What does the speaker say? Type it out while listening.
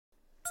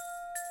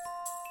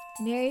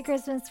Merry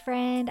Christmas,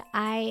 friend.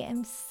 I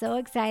am so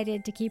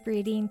excited to keep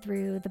reading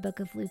through the book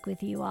of Luke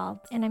with you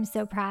all, and I'm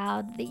so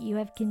proud that you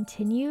have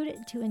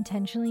continued to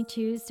intentionally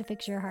choose to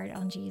fix your heart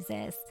on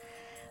Jesus.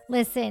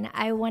 Listen,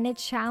 I want to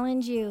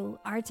challenge you.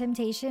 Our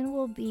temptation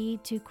will be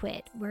to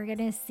quit. We're going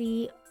to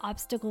see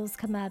obstacles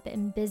come up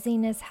and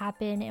busyness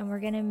happen, and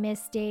we're going to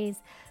miss days.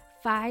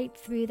 Fight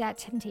through that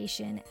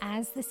temptation.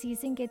 As the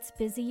season gets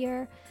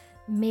busier,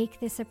 make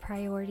this a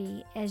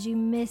priority. As you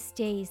miss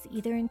days,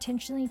 either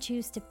intentionally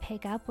choose to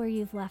pick up where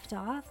you've left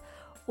off,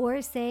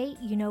 or say,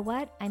 you know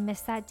what, I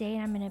missed that day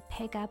and I'm going to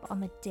pick up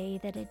on the day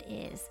that it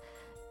is.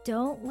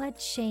 Don't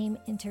let shame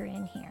enter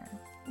in here.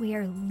 We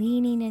are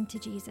leaning into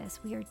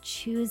Jesus. We are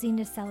choosing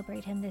to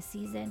celebrate him this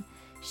season.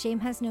 Shame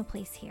has no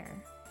place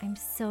here. I'm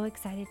so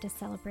excited to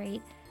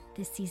celebrate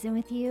this season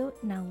with you.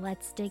 Now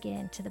let's dig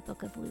into the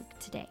book of Luke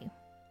today.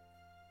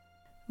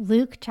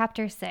 Luke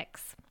chapter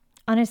 6.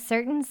 On a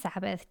certain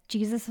Sabbath,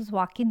 Jesus was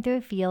walking through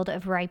a field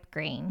of ripe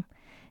grain.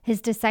 His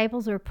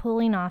disciples were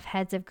pulling off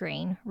heads of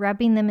grain,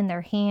 rubbing them in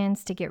their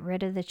hands to get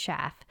rid of the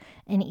chaff,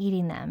 and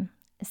eating them.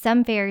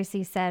 Some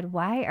Pharisees said,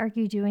 "Why are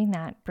you doing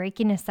that,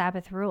 breaking a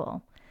Sabbath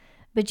rule?"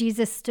 But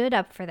Jesus stood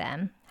up for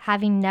them.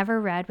 Have you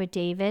never read what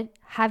David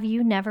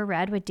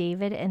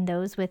and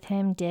those with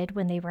him did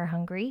when they were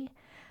hungry?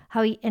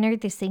 How he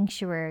entered the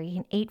sanctuary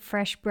and ate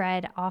fresh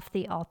bread off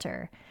the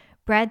altar,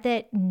 bread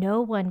that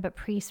no one but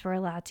priests were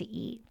allowed to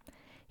eat.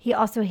 He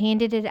also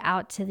handed it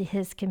out to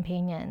his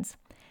companions.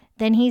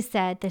 Then he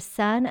said, "The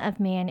Son of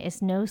Man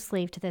is no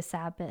slave to the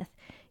Sabbath.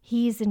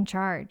 He's in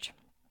charge."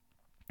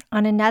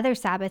 On another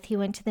Sabbath, he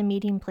went to the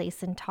meeting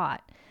place and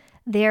taught.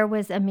 There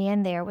was a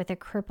man there with a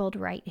crippled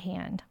right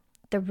hand.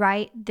 The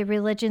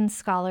religion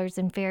scholars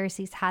and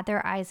Pharisees had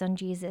their eyes on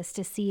Jesus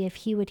to see if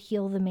he would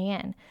heal the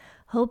man,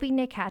 hoping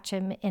to catch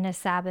him in a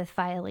Sabbath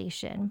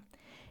violation.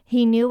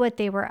 He knew what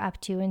they were up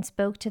to and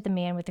spoke to the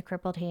man with the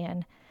crippled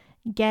hand.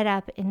 "Get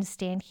up and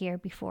stand here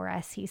before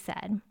us," he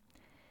said.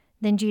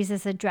 Then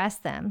Jesus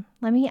addressed them.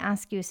 "Let me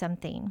ask you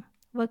something.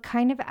 What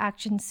kind of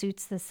action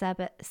suits the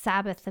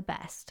Sabbath the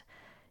best?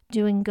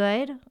 Doing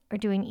good or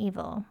doing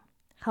evil?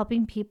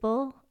 Helping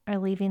people or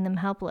leaving them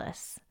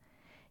helpless?"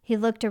 He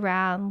looked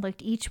around,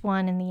 looked each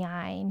one in the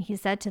eye, and he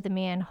said to the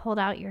man, "Hold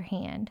out your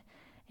hand."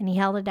 And he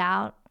held it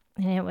out,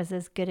 and it was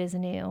as good as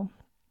new.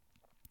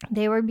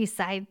 They were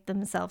beside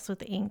themselves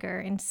with anger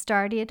and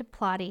started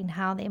plotting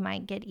how they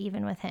might get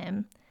even with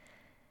him.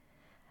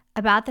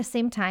 About the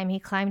same time,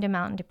 he climbed a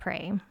mountain to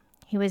pray.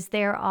 He was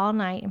there all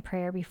night in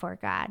prayer before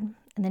God.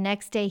 And the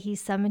next day, he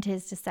summoned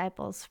his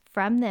disciples.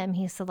 From them,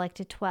 he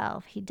selected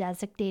 12. He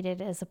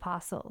designated as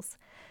apostles: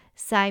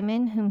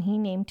 Simon, whom he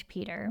named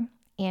Peter;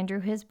 Andrew,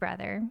 his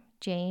brother;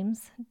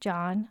 James,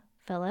 John,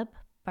 Philip,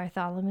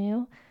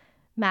 Bartholomew,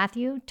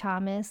 Matthew,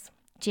 Thomas,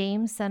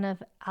 James, son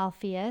of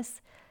Alphaeus,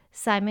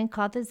 Simon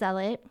called the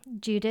Zealot,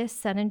 Judas,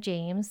 son of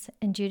James,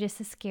 and Judas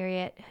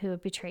Iscariot, who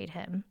had betrayed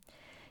him.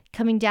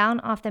 Coming down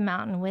off the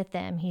mountain with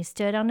them, he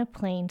stood on a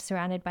plain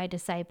surrounded by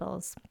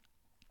disciples,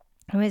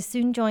 and was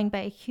soon joined by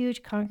a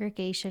huge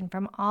congregation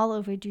from all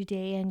over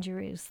Judea and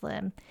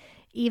Jerusalem,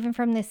 even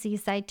from the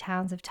seaside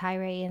towns of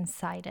Tyre and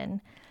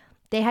Sidon.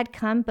 They had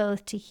come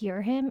both to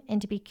hear him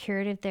and to be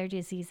cured of their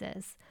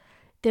diseases.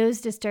 Those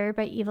disturbed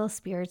by evil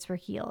spirits were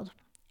healed.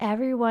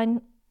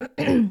 Everyone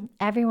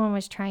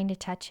was trying to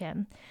touch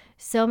him.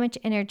 So much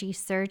energy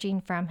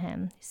surging from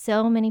him.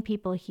 So many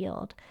people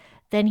healed.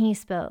 Then he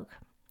spoke.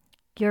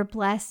 "You're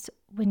blessed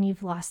when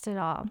you've lost it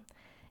all.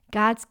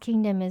 God's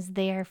kingdom is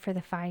there for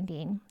the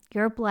finding.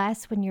 You're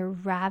blessed when you're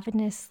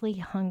ravenously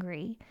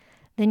hungry.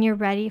 Then you're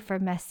ready for a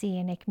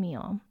messianic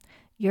meal.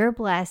 You're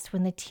blessed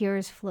when the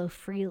tears flow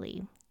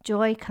freely.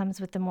 Joy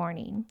comes with the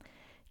morning.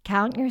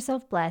 Count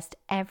yourself blessed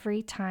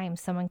every time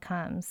someone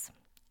comes.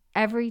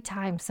 Every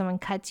time someone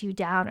cuts you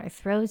down or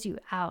throws you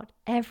out.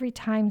 Every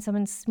time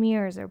someone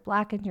smears or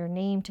blackens your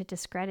name to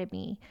discredit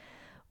me.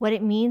 What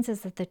it means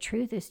is that the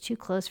truth is too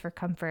close for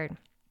comfort,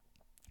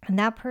 and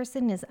that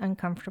person is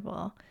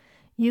uncomfortable.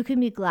 You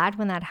can be glad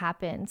when that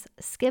happens.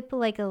 Skip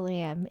like a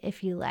lamb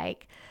if you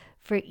like,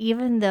 for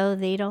even though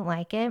they don't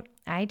like it,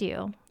 I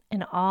do,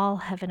 and all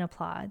heaven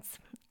applauds.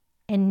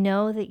 And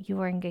know that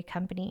you are in good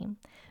company.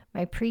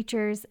 My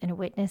preachers and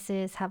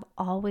witnesses have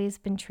always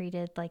been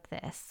treated like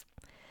this.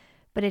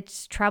 But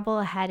it's trouble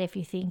ahead if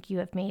you think you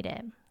have made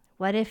it.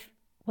 What if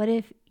what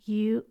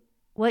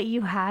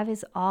you have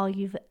is all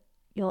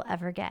you'll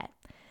ever get?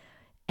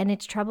 And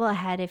it's trouble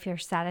ahead if you're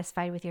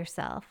satisfied with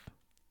yourself.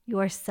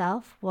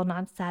 Yourself will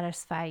not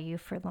satisfy you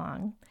for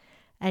long.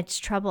 And it's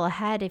trouble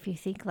ahead if you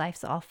think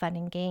life's all fun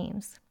and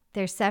games.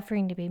 There's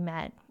suffering to be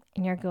met,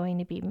 and you're going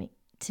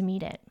to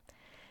meet it.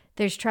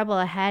 There's trouble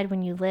ahead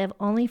when you live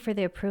only for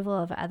the approval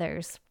of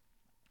others,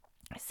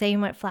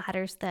 saying what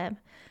flatters them,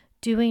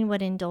 doing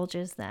what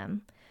indulges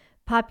them.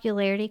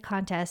 Popularity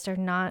contests are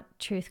not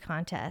truth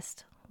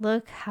contests.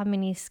 Look how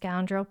many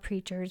scoundrel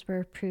preachers were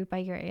approved by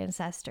your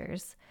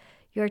ancestors.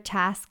 Your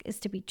task is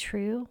to be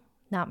true,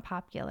 not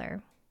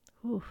popular.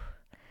 Oof.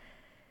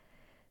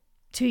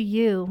 To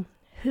you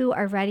who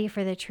are ready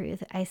for the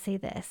truth, I say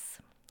this: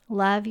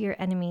 love your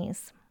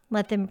enemies.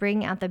 Let them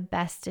bring out the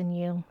best in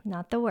you,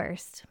 not the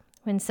worst.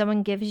 When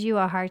someone gives you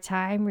a hard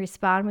time,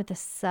 respond with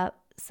a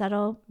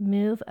subtle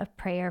move of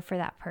prayer for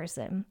that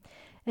person.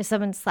 If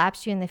someone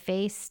slaps you in the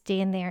face,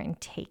 stand there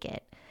and take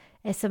it.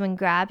 If someone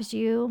grabs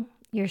your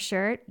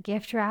shirt,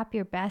 gift wrap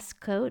your best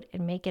coat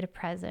and make it a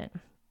present.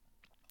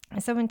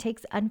 If someone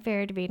takes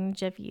unfair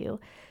advantage of you,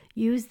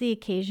 use the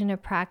occasion to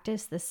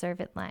practice the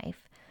servant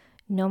life.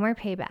 No more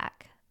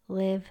payback.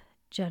 Live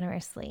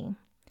generously.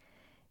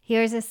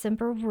 Here's a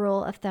simple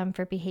rule of thumb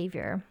for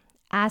behavior.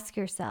 Ask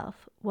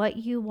yourself what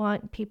you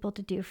want people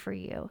to do for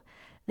you.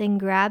 Then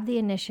grab the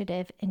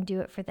initiative and do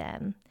it for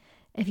them.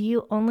 If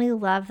you only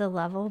love the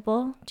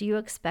lovable, do you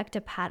expect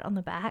a pat on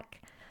the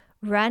back?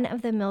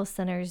 Run-of-the-mill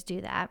sinners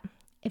do that.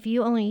 If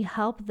you only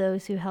help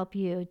those who help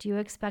you, do you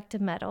expect a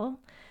medal?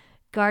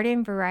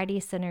 Garden variety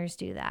sinners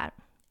do that.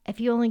 If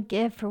you only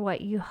give for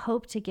what you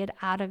hope to get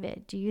out of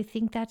it, do you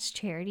think that's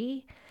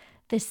charity?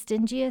 The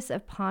stingiest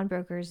of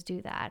pawnbrokers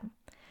do that.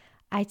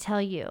 I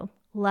tell you,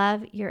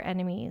 love your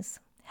enemies.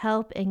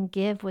 Help and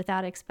give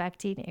without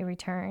expecting a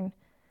return.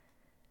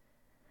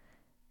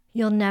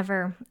 You'll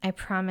never, I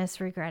promise,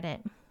 regret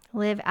it.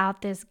 Live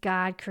out this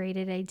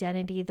God-created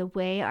identity the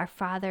way our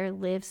Father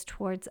lives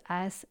towards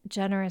us,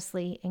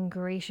 generously and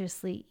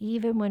graciously,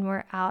 even when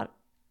we're at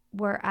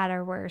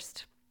our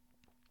worst.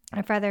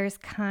 Our Father is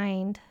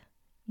kind.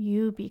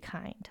 You be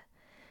kind.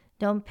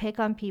 Don't pick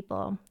on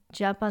people,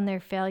 jump on their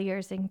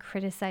failures, and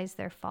criticize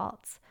their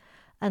faults,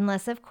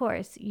 unless, of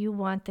course, you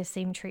want the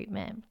same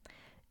treatment.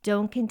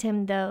 Don't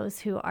condemn those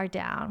who are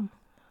down.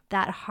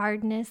 That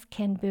hardness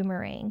can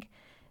boomerang.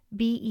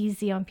 Be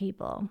easy on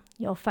people.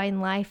 You'll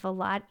find life a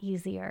lot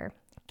easier.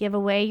 Give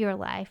away your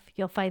life.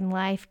 You'll find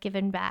life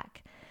given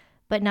back,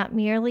 but not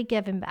merely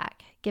given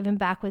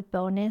back with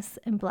bonus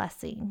and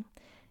blessing.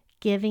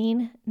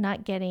 Giving,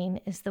 not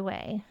getting, is the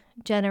way.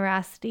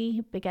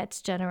 Generosity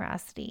begets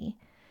generosity.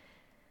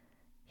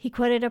 He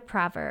quoted a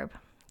proverb.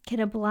 Can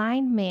a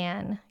blind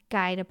man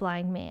guide a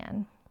blind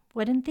man?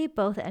 Wouldn't they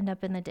both end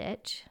up in the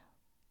ditch?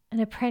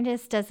 An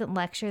apprentice doesn't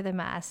lecture the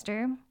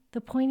master. The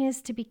point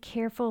is to be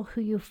careful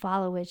who you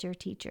follow as your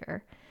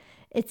teacher.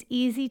 It's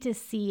easy to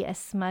see a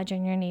smudge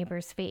on your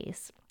neighbor's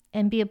face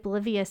and be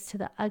oblivious to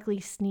the ugly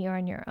sneer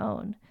on your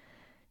own.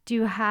 Do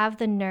you have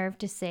the nerve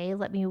to say,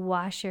 let me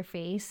wash your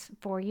face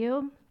for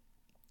you,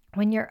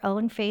 when your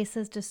own face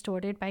is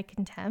distorted by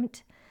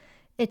contempt?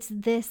 It's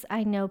this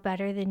I know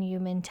better than you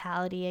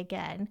mentality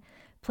again,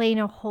 playing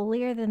a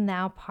holier than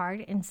thou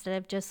part instead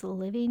of just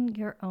living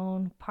your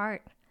own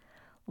part.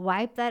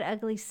 Wipe that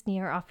ugly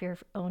sneer off your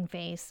own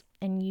face,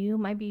 and you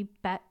might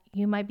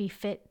be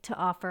fit to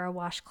offer a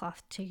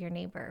washcloth to your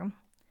neighbor.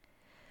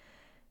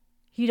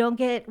 You don't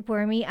get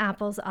wormy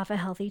apples off a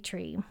healthy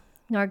tree,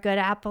 nor good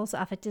apples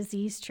off a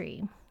diseased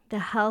tree. The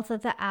health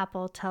of the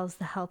apple tells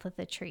the health of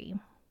the tree.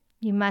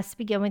 You must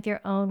begin with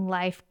your own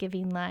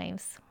life-giving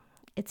lives.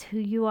 It's who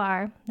you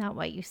are, not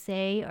what you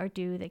say or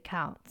do, that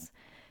counts.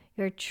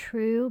 Your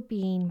true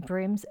being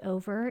brims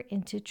over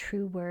into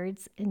true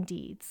words and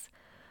deeds.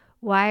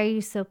 Why are you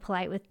so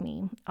polite with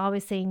me?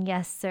 Always saying,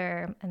 yes,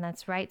 sir, and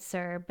that's right,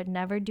 sir, but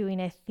never doing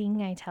a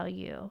thing I tell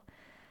you.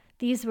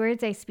 These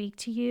words I speak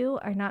to you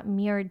are not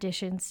mere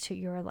additions to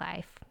your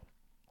life,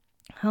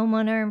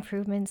 homeowner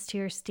improvements to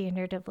your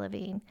standard of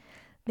living.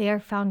 They are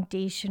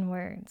foundation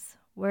words,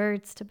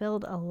 words to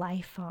build a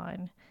life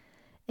on.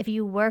 If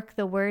you work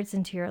the words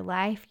into your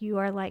life, you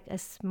are like a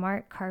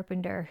smart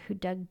carpenter who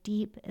dug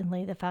deep and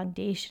laid the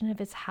foundation of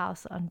his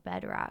house on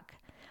bedrock.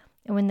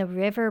 And when the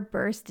river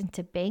burst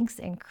into banks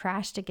and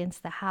crashed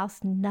against the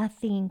house,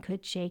 nothing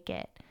could shake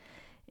it.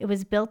 It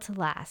was built to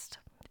last.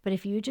 But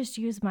if you just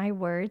use my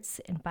words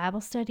in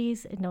Bible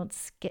studies and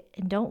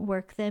don't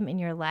work them in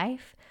your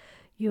life,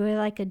 you are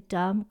like a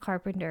dumb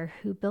carpenter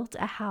who built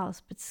a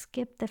house but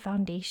skipped the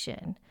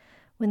foundation.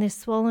 When the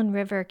swollen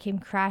river came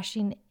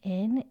crashing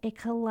in, it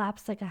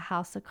collapsed like a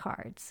house of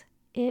cards.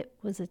 It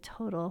was a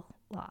total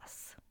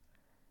loss.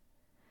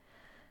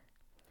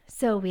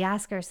 So we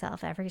ask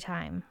ourselves every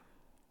time,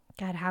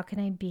 God, how can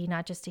I be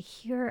not just a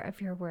hearer of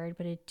your word,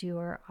 but a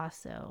doer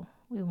also?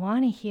 We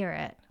want to hear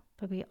it,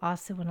 but we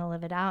also want to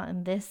live it out.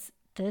 And this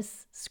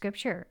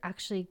scripture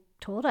actually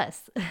told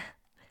us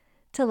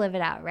to live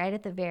it out. Right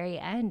at the very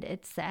end,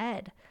 it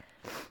said,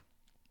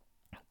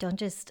 don't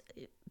just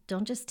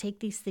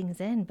take these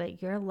things in,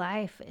 but your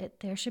life,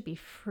 there should be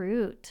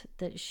fruit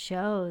that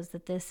shows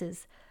that this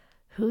is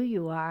who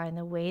you are and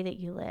the way that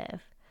you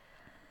live.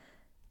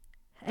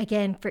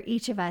 Again, for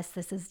each of us,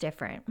 this is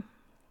different.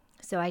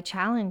 So I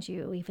challenge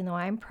you, even though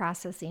I'm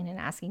processing and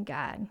asking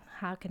God,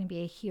 how can I be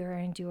a hearer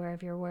and doer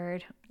of your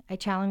word? I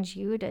challenge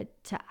you to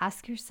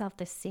ask yourself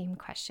the same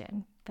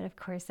question. But of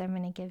course, I'm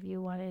going to give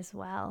you one as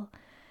well.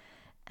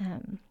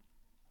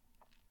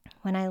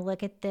 When I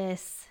look at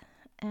this,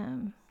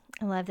 I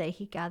love that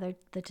he gathered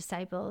the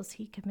disciples.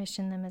 He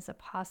commissioned them as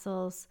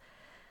apostles.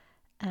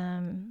 But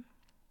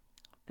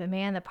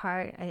man, the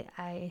part,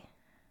 I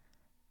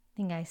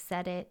think I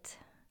said it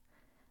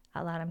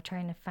out loud. I'm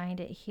trying to find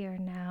it here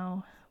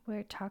now, where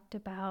it talked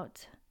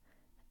about,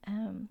 I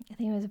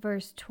think it was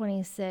verse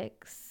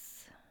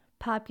 26,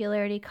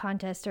 popularity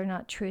contests are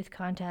not truth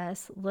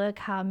contests. Look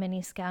how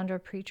many scoundrel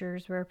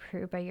preachers were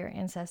approved by your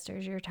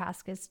ancestors. Your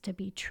task is to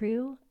be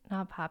true,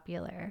 not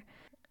popular.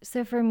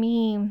 So for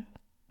me,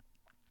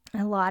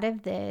 a lot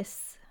of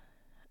this,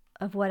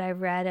 of what I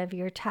read of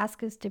your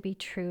task is to be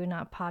true,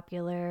 not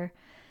popular.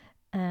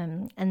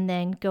 And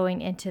then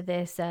going into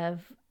this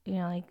of,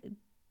 like,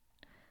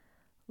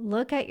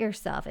 look at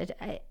yourself.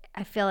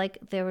 I feel like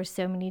there were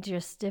so many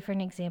just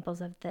different examples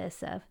of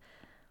this, of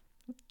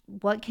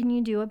what can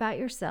you do about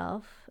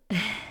yourself?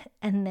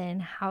 And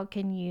then how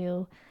can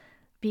you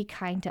be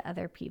kind to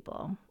other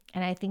people?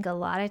 And I think a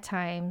lot of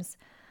times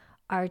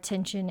our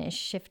attention is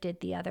shifted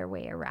the other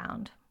way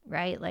around,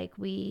 right? Like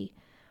we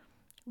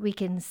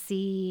can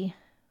see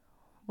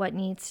what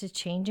needs to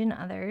change in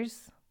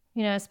others,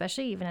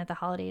 especially even at the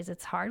holidays.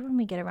 It's hard when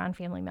we get around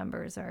family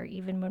members, or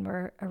even when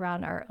we're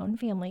around our own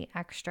family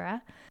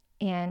extra,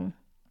 and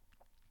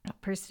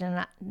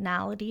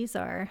personalities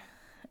are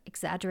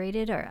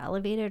exaggerated or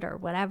elevated or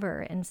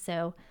whatever. And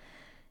so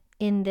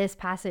in this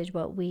passage,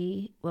 what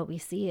we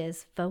see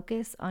is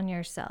focus on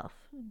yourself.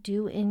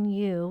 Do in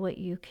you what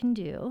you can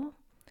do,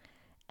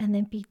 and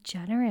then be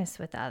generous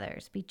with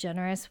others. Be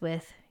generous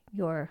with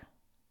your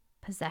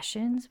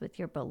possessions, with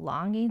your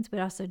belongings, but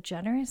also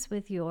generous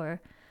with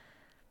your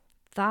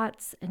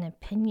thoughts and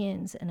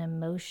opinions and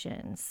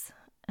emotions.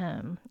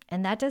 And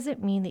that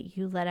doesn't mean that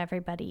you let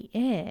everybody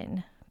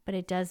in, but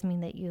it does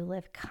mean that you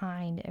live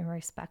kind and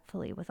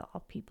respectfully with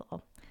all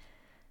people.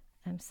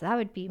 So that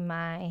would be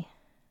my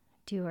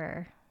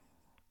doer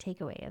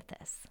takeaway of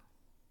this.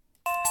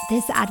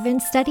 This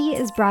Advent study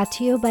is brought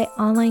to you by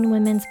Online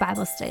Women's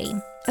Bible Study,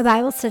 a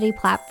Bible study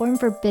platform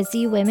for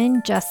busy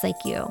women just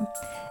like you.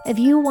 If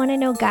you want to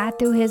know God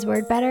through His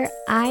Word better,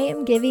 I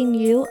am giving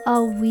you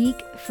a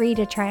week free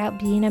to try out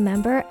being a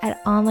member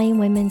at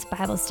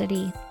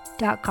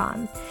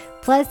onlinewomensbiblestudy.com.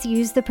 Plus,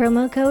 use the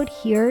promo code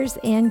Hearers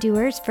and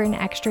Doers for an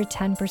extra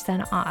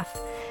 10% off.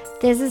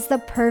 This is the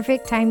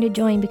perfect time to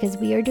join because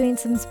we are doing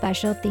some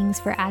special things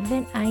for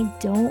Advent I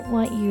don't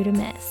want you to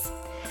miss.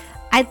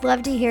 I'd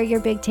love to hear your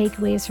big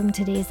takeaways from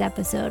today's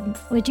episode.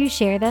 Would you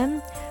share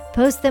them?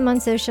 Post them on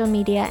social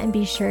media and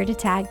be sure to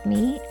tag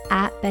me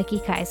at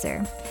Becky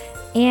Kaiser.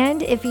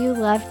 And if you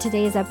loved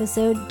today's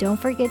episode, don't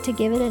forget to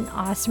give it an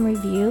awesome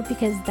review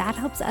because that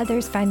helps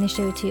others find the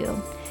show too.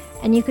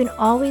 And you can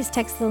always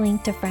text the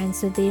link to friends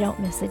so they don't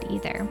miss it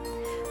either.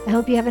 I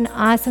hope you have an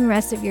awesome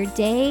rest of your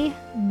day.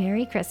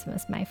 Merry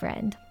Christmas, my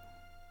friend.